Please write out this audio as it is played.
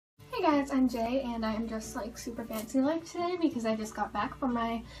Hey guys, I'm Jay, and I am just like super fancy like today because I just got back from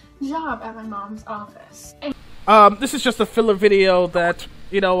my job at my mom's office. This is just a filler video that,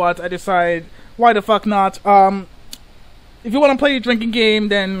 you know what, I decided, why the fuck not. If you want to play a drinking game,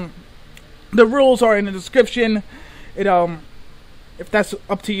 then the rules are in the description. If that's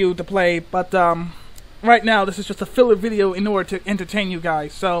up to you to play, but right now this is just a filler video in order to entertain you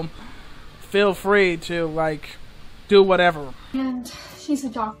guys, so feel free to like do whatever. And she's a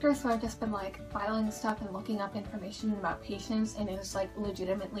doctor, so I've just been like filing stuff and looking up information about patients, and it is like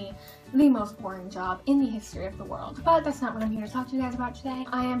legitimately the most boring job in the history of the world. But that's not what I'm here to talk to you guys about today.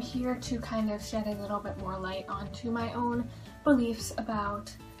 I am here to kind of shed a little bit more light onto my own beliefs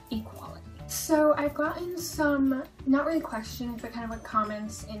about equality. So I've gotten some, not really questions, but kind of like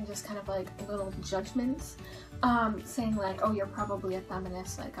comments and just kind of like little judgments saying like, oh, you're probably a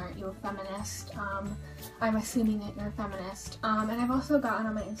feminist, like, aren't you a feminist? I'm assuming that you're a feminist. And I've also gotten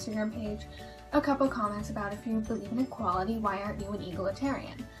on my Instagram page a couple comments about, if you believe in equality, why aren't you an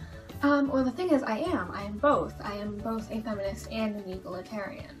egalitarian? Well, the thing is, I am both. I am both a feminist and an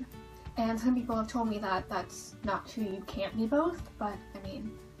egalitarian. And some people have told me that that's not true, you can't be both, but I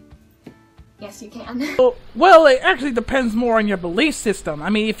mean, yes, you can. Well, it actually depends more on your belief system. I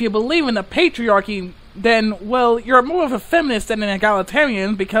mean, if you believe in the patriarchy, then, well, you're more of a feminist than an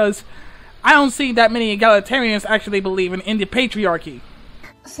egalitarian, because I don't see that many egalitarians actually believe in the patriarchy.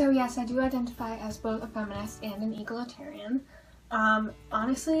 So yes, I do identify as both a feminist and an egalitarian.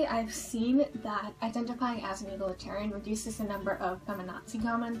 Honestly, I've seen that identifying as an egalitarian reduces the number of feminazi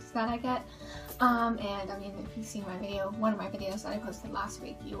comments that I get. And I mean, if you've seen my video, one of my videos that I posted last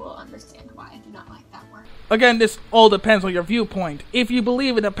week, you will understand why I do not like that word. Again, this all depends on your viewpoint. If you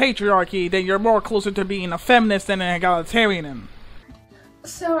believe in the patriarchy, then you're more closer to being a feminist than an egalitarian.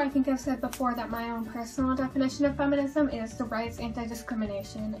 So I think I've said before that my own personal definition of feminism is the rights,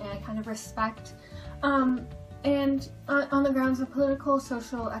 anti-discrimination, and kind of respect, and on the grounds of political,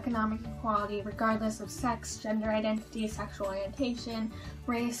 social, economic equality, regardless of sex, gender identity, sexual orientation,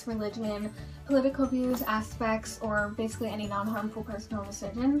 race, religion, political views, aspects, or basically any non-harmful personal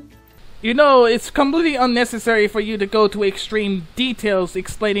decision. You know, it's completely unnecessary for you to go to extreme details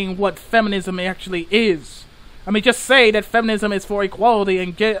explaining what feminism actually is. I mean, just say that feminism is for equality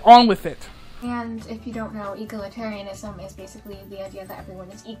and get on with it. And if you don't know, egalitarianism is basically the idea that everyone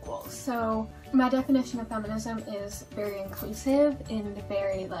is equal. So my definition of feminism is very inclusive and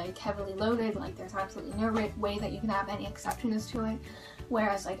very like heavily loaded, like there's absolutely no way that you can have any exceptions to it.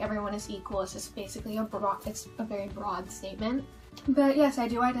 Whereas like everyone is equal, it's just basically it's a very broad statement. But yes, I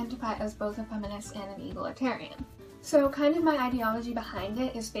do identify as both a feminist and an egalitarian. So kind of my ideology behind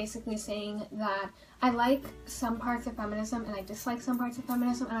it is basically saying that I like some parts of feminism and I dislike some parts of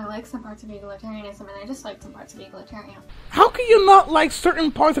feminism, and I like some parts of egalitarianism and I dislike some parts of egalitarianism. How can you not like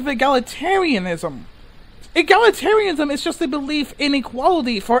certain parts of egalitarianism? Egalitarianism is just a belief in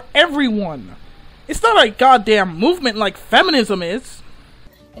equality for everyone. It's not a goddamn movement like feminism is.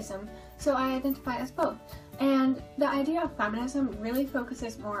 So I identify as both. And the idea of feminism really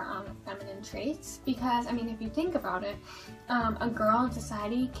focuses more on feminine traits because, I mean, if you think about it, a girl in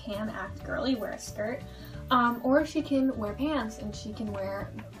society can act girly, wear a skirt, or she can wear pants and she can wear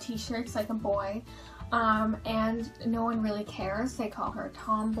t-shirts like a boy, and no one really cares. They call her a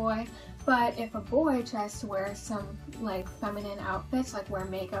tomboy. But if a boy tries to wear some like feminine outfits, like wear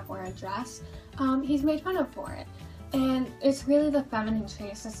makeup or a dress, he's made fun of for it. And it's really the feminine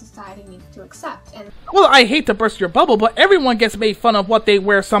traits that society needs to accept. And well, I hate to burst your bubble, but everyone gets made fun of what they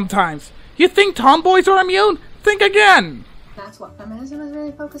wear sometimes. You think tomboys are immune? Think again! That's what feminism is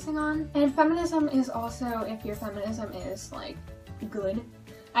really focusing on. And feminism is also, if your feminism is like good,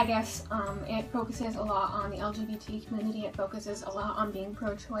 I guess, it focuses a lot on the LGBT community, it focuses a lot on being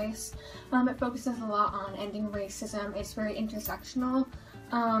pro-choice, it focuses a lot on ending racism, it's very intersectional.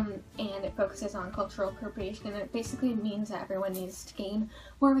 And it focuses on cultural appropriation, and it basically means that everyone needs to gain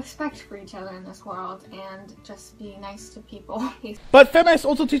more respect for each other in this world and just be nice to people. But feminist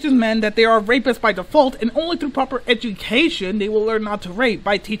also teaches men that they are rapists by default, and only through proper education they will learn not to rape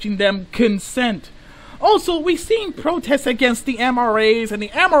by teaching them consent. Also, we've seen protests against the MRAs, and the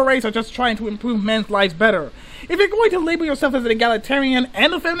MRAs are just trying to improve men's lives better. If you're going to label yourself as an egalitarian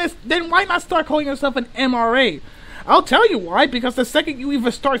and a feminist, then why not start calling yourself an MRA? I'll tell you why, because the second you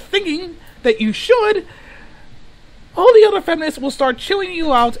even start thinking that you should, all the other feminists will start chilling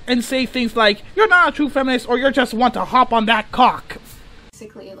you out and say things like, you're not a true feminist, or you just want to hop on that cock.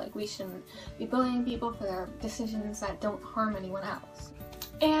 Basically, like, we shouldn't be bullying people for their decisions that don't harm anyone else.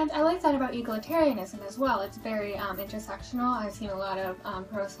 And I like that about egalitarianism as well. It's very intersectional. I've seen a lot of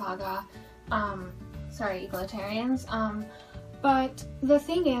pro-saga egalitarians But the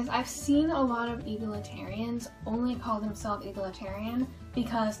thing is, I've seen a lot of egalitarians only call themselves egalitarian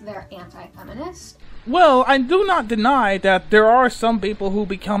because they're anti-feminist. Well, I do not deny that there are some people who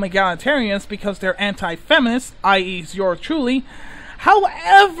become egalitarians because they're anti-feminist, i.e. yours truly.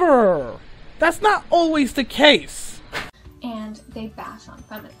 However, that's not always the case. And they bash on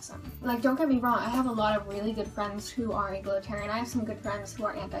feminism. Like, don't get me wrong, I have a lot of really good friends who are egalitarian. I have some good friends who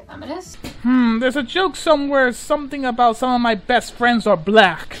are anti-feminist. There's a joke somewhere, something about some of my best friends are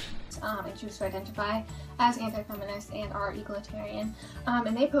black. And choose to identify as anti-feminist and are egalitarian.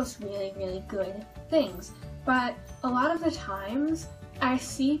 And they post really, really good things. But a lot of the times, I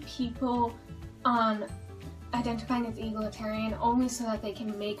see people identifying as egalitarian only so that they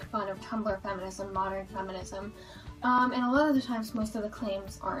can make fun of Tumblr feminism, modern feminism. And a lot of the times, most of the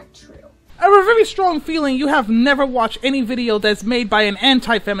claims aren't true. I have a very strong feeling you have never watched any video that's made by an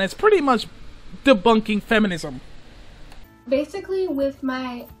anti-feminist pretty much debunking feminism. Basically, with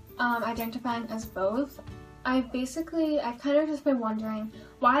my identifying as both, I've kind of just been wondering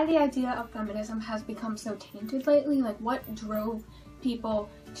why the idea of feminism has become so tainted lately. Like, what drove people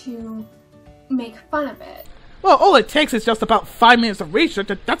to make fun of it? Well, all it takes is just about 5 minutes of research,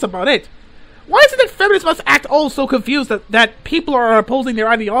 and that's about it. Why is it that feminists must act all so confused that people are opposing their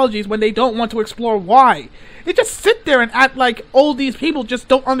ideologies when they don't want to explore why? They just sit there and act like all these people just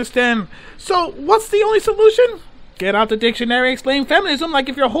don't understand. So, what's the only solution? Get out the dictionary, explain feminism like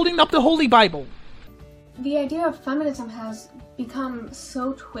if you're holding up the Holy Bible. The idea of feminism has become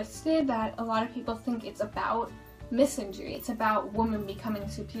so twisted that a lot of people think it's about misandry. It's about women becoming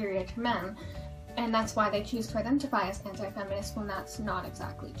superior to men. And that's why they choose to identify as anti-feminist when that's not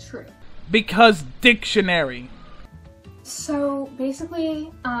exactly true. Because dictionary. So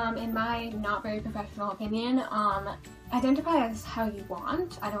basically, in my not very professional opinion, identify as how you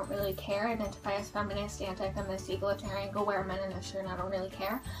want. I don't really care. Identify as feminist, anti-feminist, egalitarian, go wear a men in a shirt, I don't really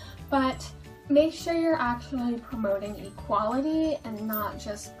care. But make sure you're actually promoting equality and not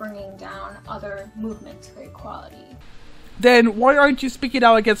just bringing down other movements for equality. Then why aren't you speaking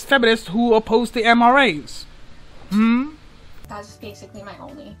out against feminists who oppose the MRAs? That's basically my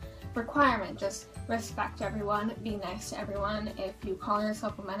only requirement. Just respect everyone, be nice to everyone. If you call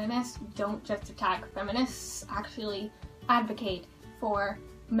yourself a feminist, don't just attack feminists. Actually advocate for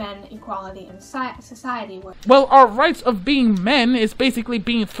men equality in society. Well, our rights of being men is basically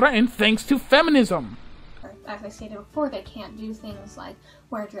being threatened thanks to feminism. As I stated before, they can't do things like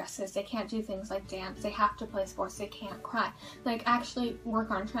wear dresses, they can't do things like dance, they have to play sports, they can't cry. Like, actually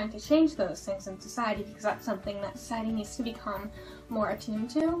work on trying to change those things in society, because that's something that society needs to become more attuned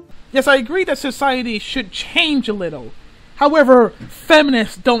to. Yes, I agree that society should change a little. However,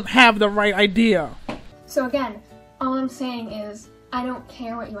 feminists don't have the right idea. So again, all I'm saying is, I don't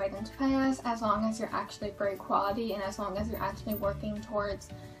care what you identify as long as you're actually for equality and as long as you're actually working towards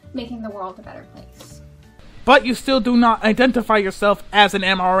making the world a better place. But you still do not identify yourself as an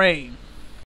MRA.